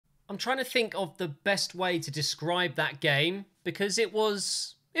I'm trying to think of the best way to describe that game because it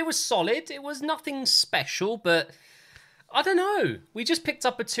was solid. It was nothing special, but I don't know. We just picked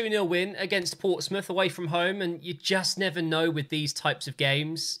up a 2-0 win against Portsmouth away from home, and you just never know with these types of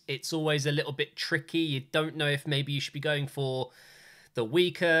games. It's always a little bit tricky. You don't know if maybe you should be going for the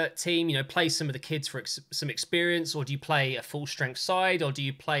weaker team, play some of the kids for some experience, or do you play a full-strength side, or do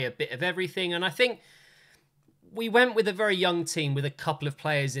you play a bit of everything? And I think we went with a very young team with a couple of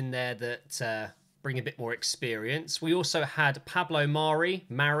players in there that bring a bit more experience. We also had Pablo Mari,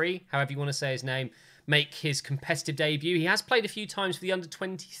 however you want to say his name, make his competitive debut. He has played a few times for the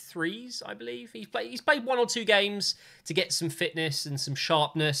under-23s, I believe. He's played 1 or 2 games to get some fitness and some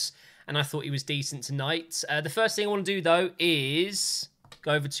sharpness, and I thought he was decent tonight. The first thing I want to do, though, is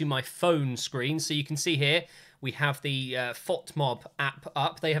go over to my phone screen. So you can see here, we have the FOTMob app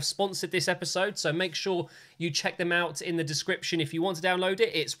up. They have sponsored this episode, so make sure you check them out in the description if you want to download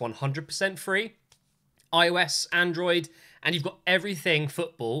it. It's 100% free. iOS, Android, and you've got everything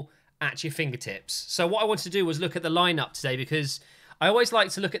football at your fingertips. So what I wanted to do was look at the lineup today because I always like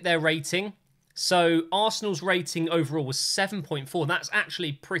to look at their rating. So Arsenal's rating overall was 7.4. That's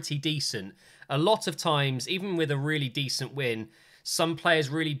actually pretty decent. A lot of times, even with a really decent win, some players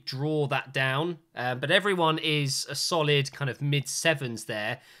really draw that down, but everyone is a solid kind of mid-7s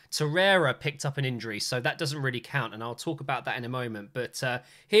there. Torreira picked up an injury, so that doesn't really count, and I'll talk about that in a moment. But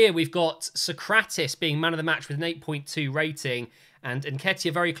here we've got Socrates being man of the match with an 8.2 rating, and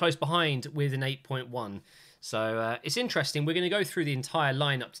Nketiah very close behind with an 8.1. So it's interesting. We're going to go through the entire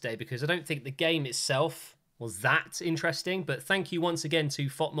lineup today because I don't think the game itself was that interesting. But thank you once again to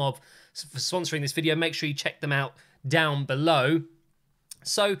FOTMob for sponsoring this video. Make sure you check them out down below.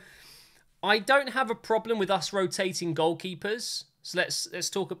 So I don't have a problem with us rotating goalkeepers. So let's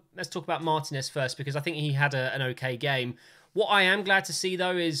talk about Martinez first because I think he had an okay game. What I am glad to see,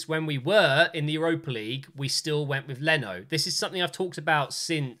 though, is when we were in the Europa League, we still went with Leno. This is something I've talked about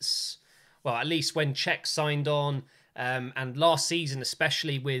since, well, at least when Czech signed on, and last season,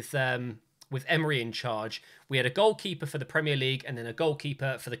 especially with Emery in charge, we had a goalkeeper for the Premier League and then a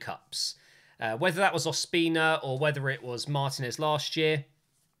goalkeeper for the Cups. Whether that was Ospina or whether it was Martinez last year,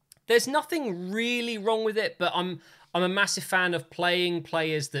 there's nothing really wrong with it, but I'm a massive fan of playing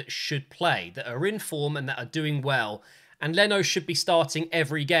players that should play, that are in form and that are doing well. And Leno should be starting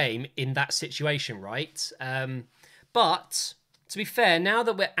every game in that situation, right? But to be fair, now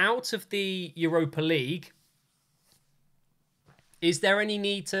that we're out of the Europa League, is there any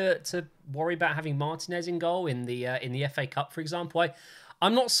need to worry about having Martinez in goal in the FA Cup, for example?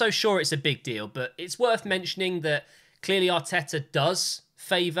 I'm not so sure it's a big deal, but it's worth mentioning that clearly Arteta does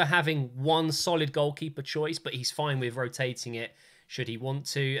favour having one solid goalkeeper choice, but he's fine with rotating it should he want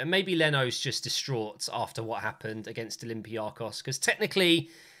to. And maybe Leno's just distraught after what happened against Olympiacos, because technically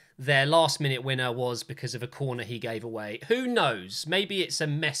their last-minute winner was because of a corner he gave away. Who knows? Maybe it's a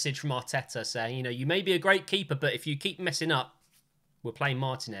message from Arteta saying, you may be a great keeper, but if you keep messing up, we're playing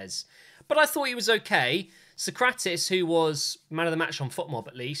Martinez. But I thought he was okay. Socrates, who was man of the match on FOTMob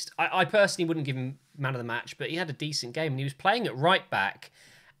at least, I personally wouldn't give him man of the match, but he had a decent game and he was playing at right back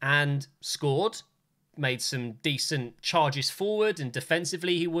and scored, made some decent charges forward, and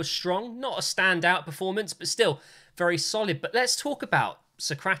defensively he was strong. Not a standout performance, but still very solid. But let's talk about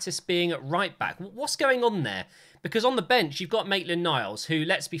Socrates being at right back. What's going on there? Because on the bench, you've got Maitland-Niles, who,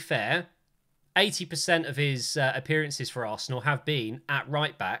 let's be fair, 80% of his appearances for Arsenal have been at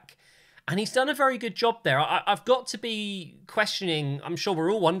right back. And he's done a very good job there. I've got to be questioning, I'm sure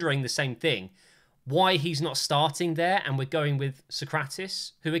we're all wondering the same thing, why he's not starting there and we're going with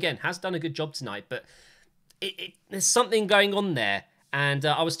Socrates, who, again, has done a good job tonight. But there's something going on there. And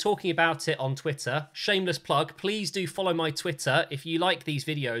I was talking about it on Twitter. Shameless plug. Please do follow my Twitter. If you like these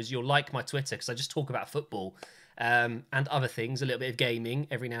videos, you'll like my Twitter because I just talk about football and other things, a little bit of gaming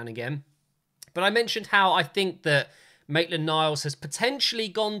every now and again. But I mentioned how I think that Maitland-Niles has potentially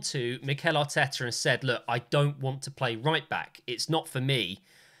gone to Mikel Arteta and said, look, I don't want to play right back. It's not for me.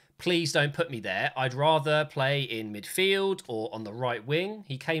 Please don't put me there. I'd rather play in midfield or on the right wing.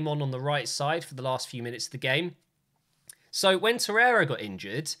 He came on the right side for the last few minutes of the game. So when Torreira got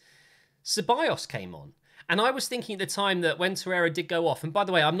injured, Ceballos came on. And I was thinking at the time that when Torreira did go off, and by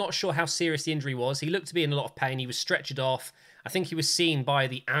the way, I'm not sure how serious the injury was. He looked to be in a lot of pain. He was stretchered off. I think he was seen by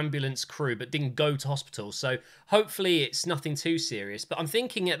the ambulance crew, but didn't go to hospital. So hopefully it's nothing too serious. But I'm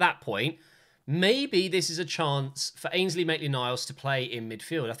thinking at that point, maybe this is a chance for Ainsley Maitland-Niles to play in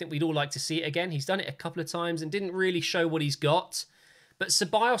midfield. I think we'd all like to see it again. He's done it a couple of times and didn't really show what he's got. But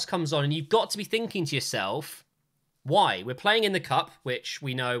Ceballos comes on and you've got to be thinking to yourself, why? We're playing in the Cup, which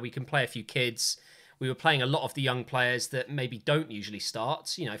we know we can play a few kids. we were playing a lot of the young players that maybe don't usually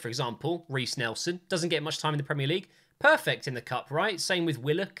start. You know, for example, Reece Nelson doesn't get much time in the Premier League. Perfect in the Cup, right? Same with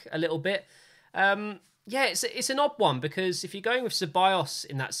Willock a little bit. Yeah, it's an odd one because if you're going with Ceballos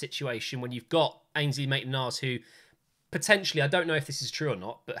in that situation when you've got Ainsley Maitland-Niles, who potentially, I don't know if this is true or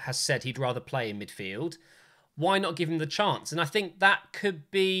not, but has said he'd rather play in midfield, why not give him the chance? And I think that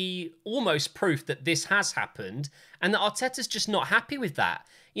could be almost proof that this has happened and that Arteta's just not happy with that.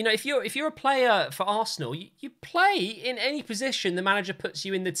 You know, if you're a player for Arsenal, you play in any position the manager puts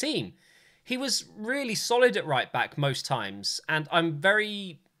you in the team. He was really solid at right back most times, and I'm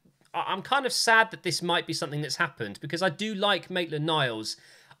kind of sad that this might be something that's happened because I do like Maitland-Niles.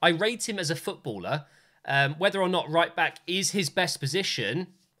 I rate him as a footballer. Whether or not right back is his best position,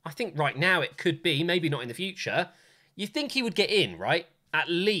 I think right now it could be, maybe not in the future. You think he would get in, right? At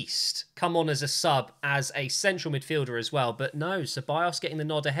least come on as a sub, as a central midfielder as well. But no, Ceballos getting the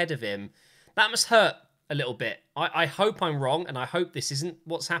nod ahead of him. That must hurt a little bit. I hope I'm wrong, and I hope this isn't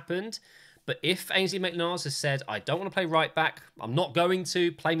what's happened. But if Ainsley Maitland-Niles has said, I don't want to play right back, I'm not going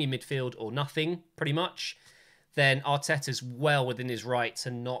to, play me midfield or nothing, pretty much, then Arteta's well within his right to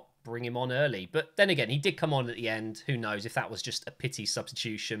not bring him on early. But then again, he did come on at the end. Who knows if that was just a pity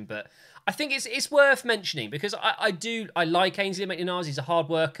substitution. But I think it's worth mentioning because I like Ainsley Maitland-Niles. He's a hard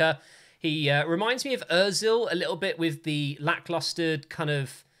worker. He reminds me of Ozil a little bit with the lackluster kind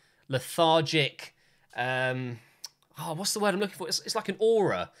of lethargic... what's the word I'm looking for? It's like an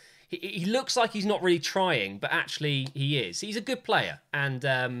aura. He looks like he's not really trying, but actually he is. He's a good player,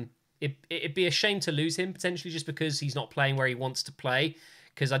 and it'd be a shame to lose him, potentially just because he's not playing where he wants to play,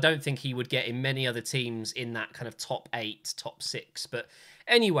 because I don't think he would get in many other teams in that kind of top 8, top 6. But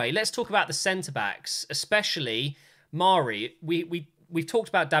anyway, let's talk about the centre-backs, especially Mari. We've talked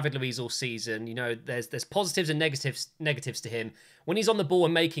about David Luiz all season. You know, there's positives and negatives to him. When he's on the ball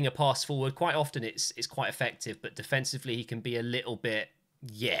and making a pass forward, quite often it's quite effective, but defensively he can be a little bit...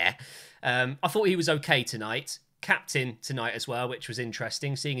 Yeah. I thought he was okay tonight. Captain tonight as well, which was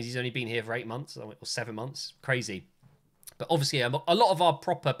interesting, seeing as he's only been here for 8 months or 7 months. Crazy. But obviously, a lot of our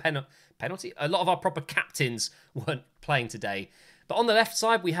proper a lot of our proper captains weren't playing today. But on the left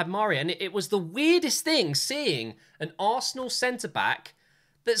side, we had Mari, and it was the weirdest thing seeing an Arsenal centre-back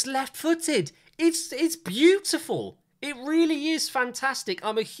that's left-footed. It's beautiful. It really is fantastic.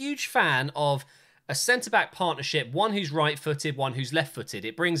 I'm a huge fan of a centre-back partnership, one who's right-footed, one who's left-footed.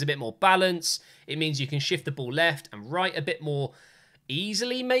 It brings a bit more balance. It means you can shift the ball left and right a bit more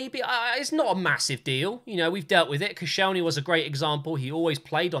easily, maybe. It's not a massive deal. You know, we've dealt with it. Koscielny was a great example. He always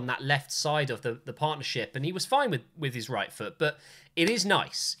played on that left side of the partnership, and he was fine with his right foot. But it is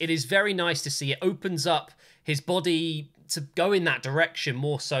nice. It is very nice to see. It opens up his body to go in that direction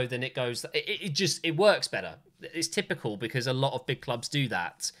more so than it goes. It works better. It's typical because a lot of big clubs do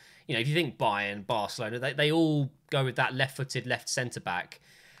that. You know, if you think Bayern, Barcelona, they all go with that left-footed left centre-back.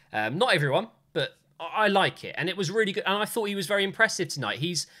 Not everyone, but I like it. And it was really good. And I thought he was very impressive tonight.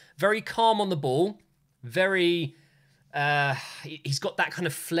 He's very calm on the ball. Very... he's got that kind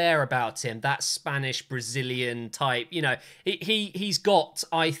of flair about him. That Spanish, Brazilian type. You know, he's got,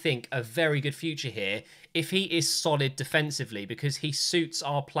 I think, a very good future here if he is solid defensively because he suits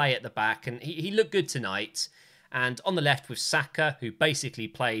our play at the back. And he looked good tonight. And on the left with Saka, who basically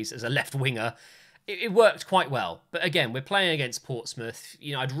plays as a left winger, it worked quite well. But again, we're playing against Portsmouth.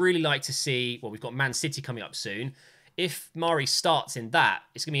 You know, I'd really like to see... Well, we've got Man City coming up soon. If Mari starts in that,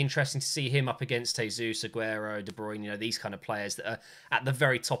 it's going to be interesting to see him up against Jesus, Aguero, De Bruyne, you know, these kind of players that are at the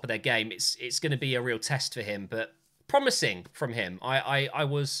very top of their game. It's going to be a real test for him, but promising from him. I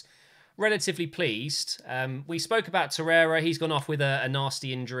was relatively pleased. We spoke about Torreira. He's gone off with a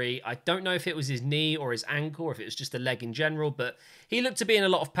nasty injury. I don't know if it was his knee or his ankle or if it was just the leg in general, but he looked to be in a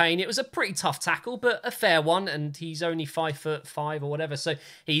lot of pain. It was a pretty tough tackle, but a fair one, and he's only 5'5" or whatever, so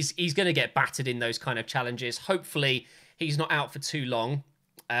he's going to get battered in those kind of challenges. Hopefully, he's not out for too long.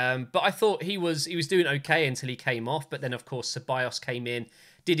 But I thought he was doing okay until he came off, but then, of course, Ceballos came in,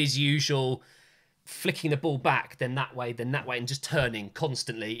 did his usual... flicking the ball back, then that way, and just turning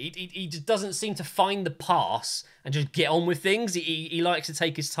constantly. He just doesn't seem to find the pass and just get on with things. He likes to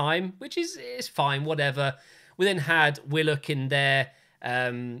take his time, which is fine, whatever. We then had Willock in there.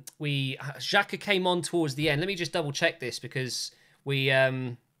 Xhaka came on towards the end. Let me just double check this because so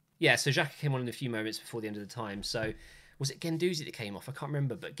Xhaka came on in a few moments before the end of the time. So was it Guendouzi that came off? I can't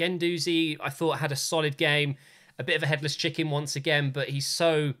remember, but Guendouzi I thought had a solid game, a bit of a headless chicken once again, but he's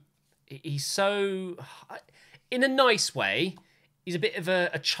so, in a nice way, he's a bit of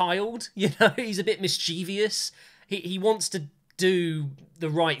a child, you know, he's a bit mischievous. He wants to do the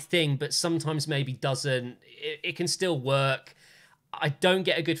right thing, but sometimes maybe doesn't. It can still work. I don't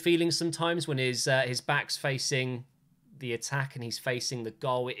get a good feeling sometimes when his back's facing the attack and he's facing the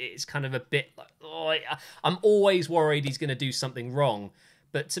goal. It's kind of a bit like, oh, I'm always worried he's going to do something wrong.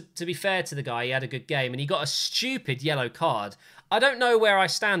 But to be fair to the guy, he had a good game and he got a stupid yellow card. I don't know where I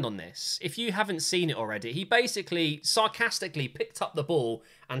stand on this. If you haven't seen it already, he basically sarcastically picked up the ball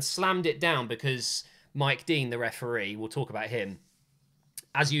and slammed it down because Mike Dean, the referee, we'll talk about him,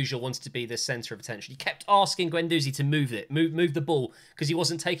 as usual, wanted to be the centre of attention. He kept asking Guendouzi to move the ball because he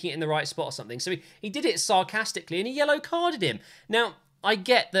wasn't taking it in the right spot or something. So he did it sarcastically and he yellow carded him. Now, I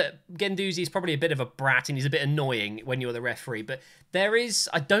get that Guendouzi is probably a bit of a brat and he's a bit annoying when you're the referee, but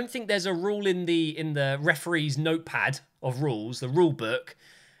I don't think there's a rule in the referee's notepad of rules, the rule book,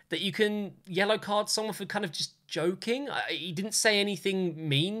 that you can yellow card someone for kind of just joking. He didn't say anything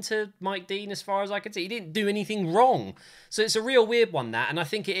mean to Mike Dean as far as I can see. He didn't do anything wrong. So it's a real weird one, that. And I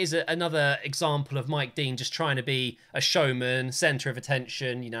think it is another example of Mike Dean just trying to be a showman, centre of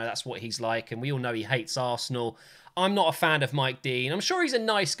attention. You know, that's what he's like. And we all know he hates Arsenal. I'm not a fan of Mike Dean. I'm sure he's a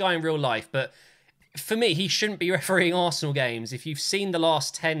nice guy in real life, but for me, he shouldn't be refereeing Arsenal games. If you've seen the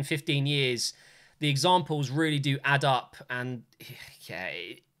last 10, 15 years, the examples really do add up. And yeah,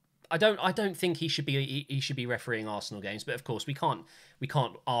 I don't think he should be refereeing Arsenal games, but of course we can't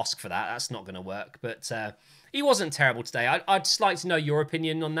ask for that. That's not going to work. But he wasn't terrible today. I'd just like to know your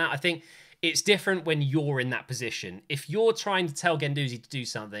opinion on that. I think it's different when you're in that position. If you're trying to tell Guendouzi to do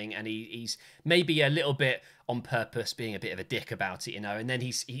something and he's maybe a little bit on purpose being a bit of a dick about it, you know, and then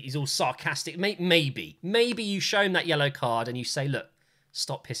he's all sarcastic. Maybe you show him that yellow card and you say, look,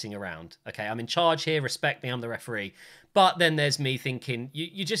 stop pissing around. Okay, I'm in charge here. Respect me. I'm the referee. But then there's me thinking,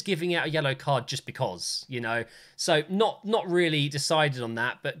 you're just giving out a yellow card just because, you know. So not really decided on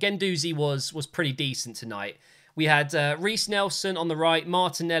that. But Guendouzi was pretty decent tonight. We had Reece Nelson on the right,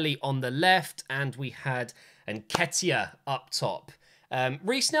 Martinelli on the left, and we had Nketiah up top.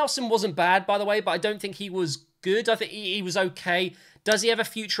 Reece Nelson wasn't bad, by the way, but I don't think he was good. I think he was okay. Does he have a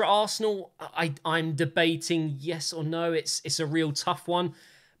future at Arsenal? I'm debating yes or no. It's a real tough one.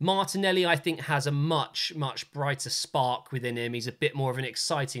 Martinelli, I think, has a much, much brighter spark within him. He's a bit more of an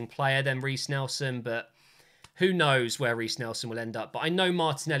exciting player than Reece Nelson, but who knows where Reece Nelson will end up. But I know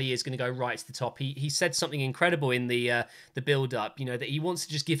Martinelli is going to go right to the top. He said something incredible in the build-up, you know, that he wants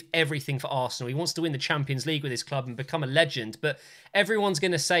to just give everything for Arsenal. He wants to win the Champions League with his club and become a legend. But everyone's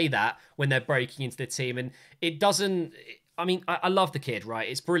going to say that when they're breaking into the team. And it doesn't... I mean, I love the kid, right?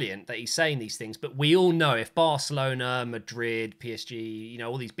 It's brilliant that he's saying these things, but we all know if Barcelona, Madrid, PSG, you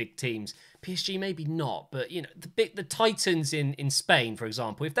know, all these big teams, PSG maybe not, but, you know, the Titans in Spain, for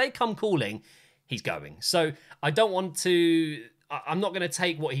example, if they come calling, he's going. So I'm not going to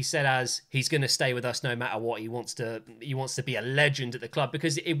take what he said as he's going to stay with us no matter what. He wants to be a legend at the club,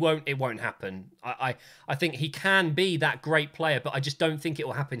 because it won't happen. I think he can be that great player, but I just don't think it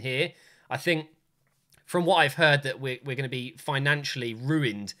will happen here. I think, from what I've heard, that we're going to be financially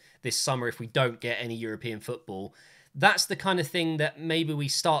ruined this summer if we don't get any European football. That's the kind of thing that maybe we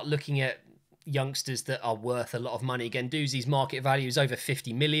start looking at youngsters that are worth a lot of money. Again, Guendouzi's market value is over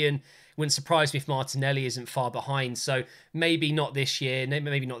 50 million. Wouldn't surprise me if Martinelli isn't far behind. So maybe not this year,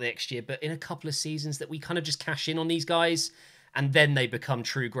 maybe not next year, but in a couple of seasons that we kind of just cash in on these guys and then they become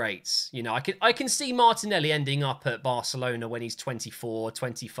true greats. You know, I can see Martinelli ending up at Barcelona when he's 24,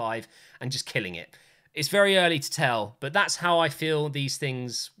 25 and just killing it. It's very early to tell, but that's how I feel these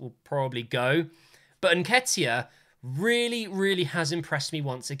things will probably go. But Nketiah really, really has impressed me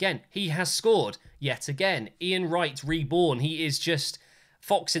once again. He has scored yet again. Ian Wright reborn. He is just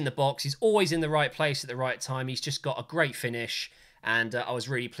fox in the box. He's always in the right place at the right time. He's just got a great finish. And I was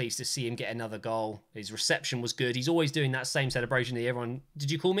really pleased to see him get another goal. His reception was good. He's always doing that same celebration that everyone, did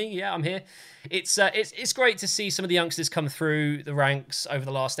you call me? Yeah, I'm here. It's great to see some of the youngsters come through the ranks over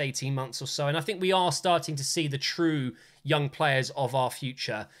the last 18 months or so. And I think we are starting to see the true young players of our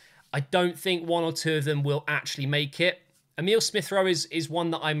future. I don't think one or two of them will actually make it. Emile Smith-Rowe is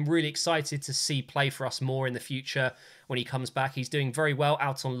one that I'm really excited to see play for us more in the future when he comes back. He's doing very well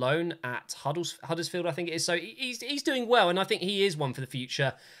out on loan at Huddersfield, I think it is. So he's doing well, and I think he is one for the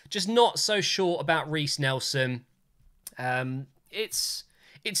future. Just not so sure about Reece Nelson. It's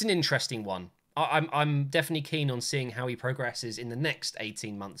an interesting one. I'm definitely keen on seeing how he progresses in the next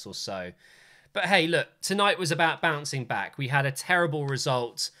 18 months or so. But hey, look, tonight was about bouncing back. We had a terrible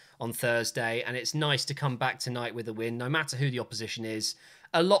result on Thursday, and it's nice to come back tonight with a win, no matter who the opposition is.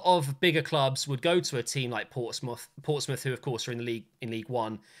 A lot of bigger clubs would go to a team like Portsmouth, who of course are in League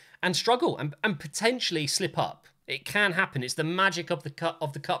One, and struggle and potentially slip up. It can happen. It's the magic of the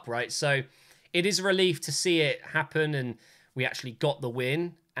cup, right? So it is a relief to see it happen, and we actually got the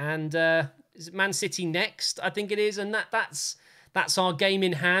win. And is it Man City next? I think it is, and that's that's our game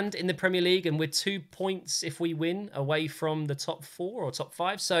in hand in the Premier League, and we're 2 points if we win away from the top 4 or top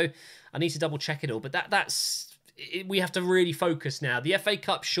 5. So I need to double check it all, but that's we have to really focus now. The FA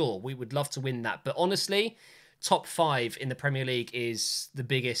Cup, sure, we would love to win that, but honestly, top 5 in the Premier League is the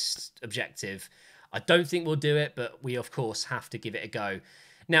biggest objective. I don't think we'll do it, but we of course have to give it a go.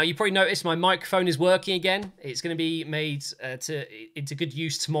 Now, you probably noticed my microphone is working again. It's going to be made into good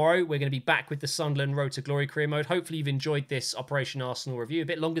use tomorrow. We're going to be back with the Sunderland Road to Glory career mode. Hopefully, you've enjoyed this Operation Arsenal review. A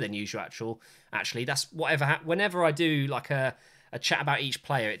bit longer than usual, actually. That's whenever I do like a chat about each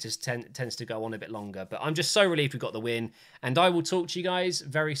player, it just tends to go on a bit longer. But I'm just so relieved we got the win. And I will talk to you guys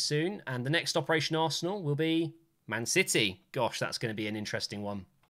very soon. And the next Operation Arsenal will be Man City. Gosh, that's going to be an interesting one.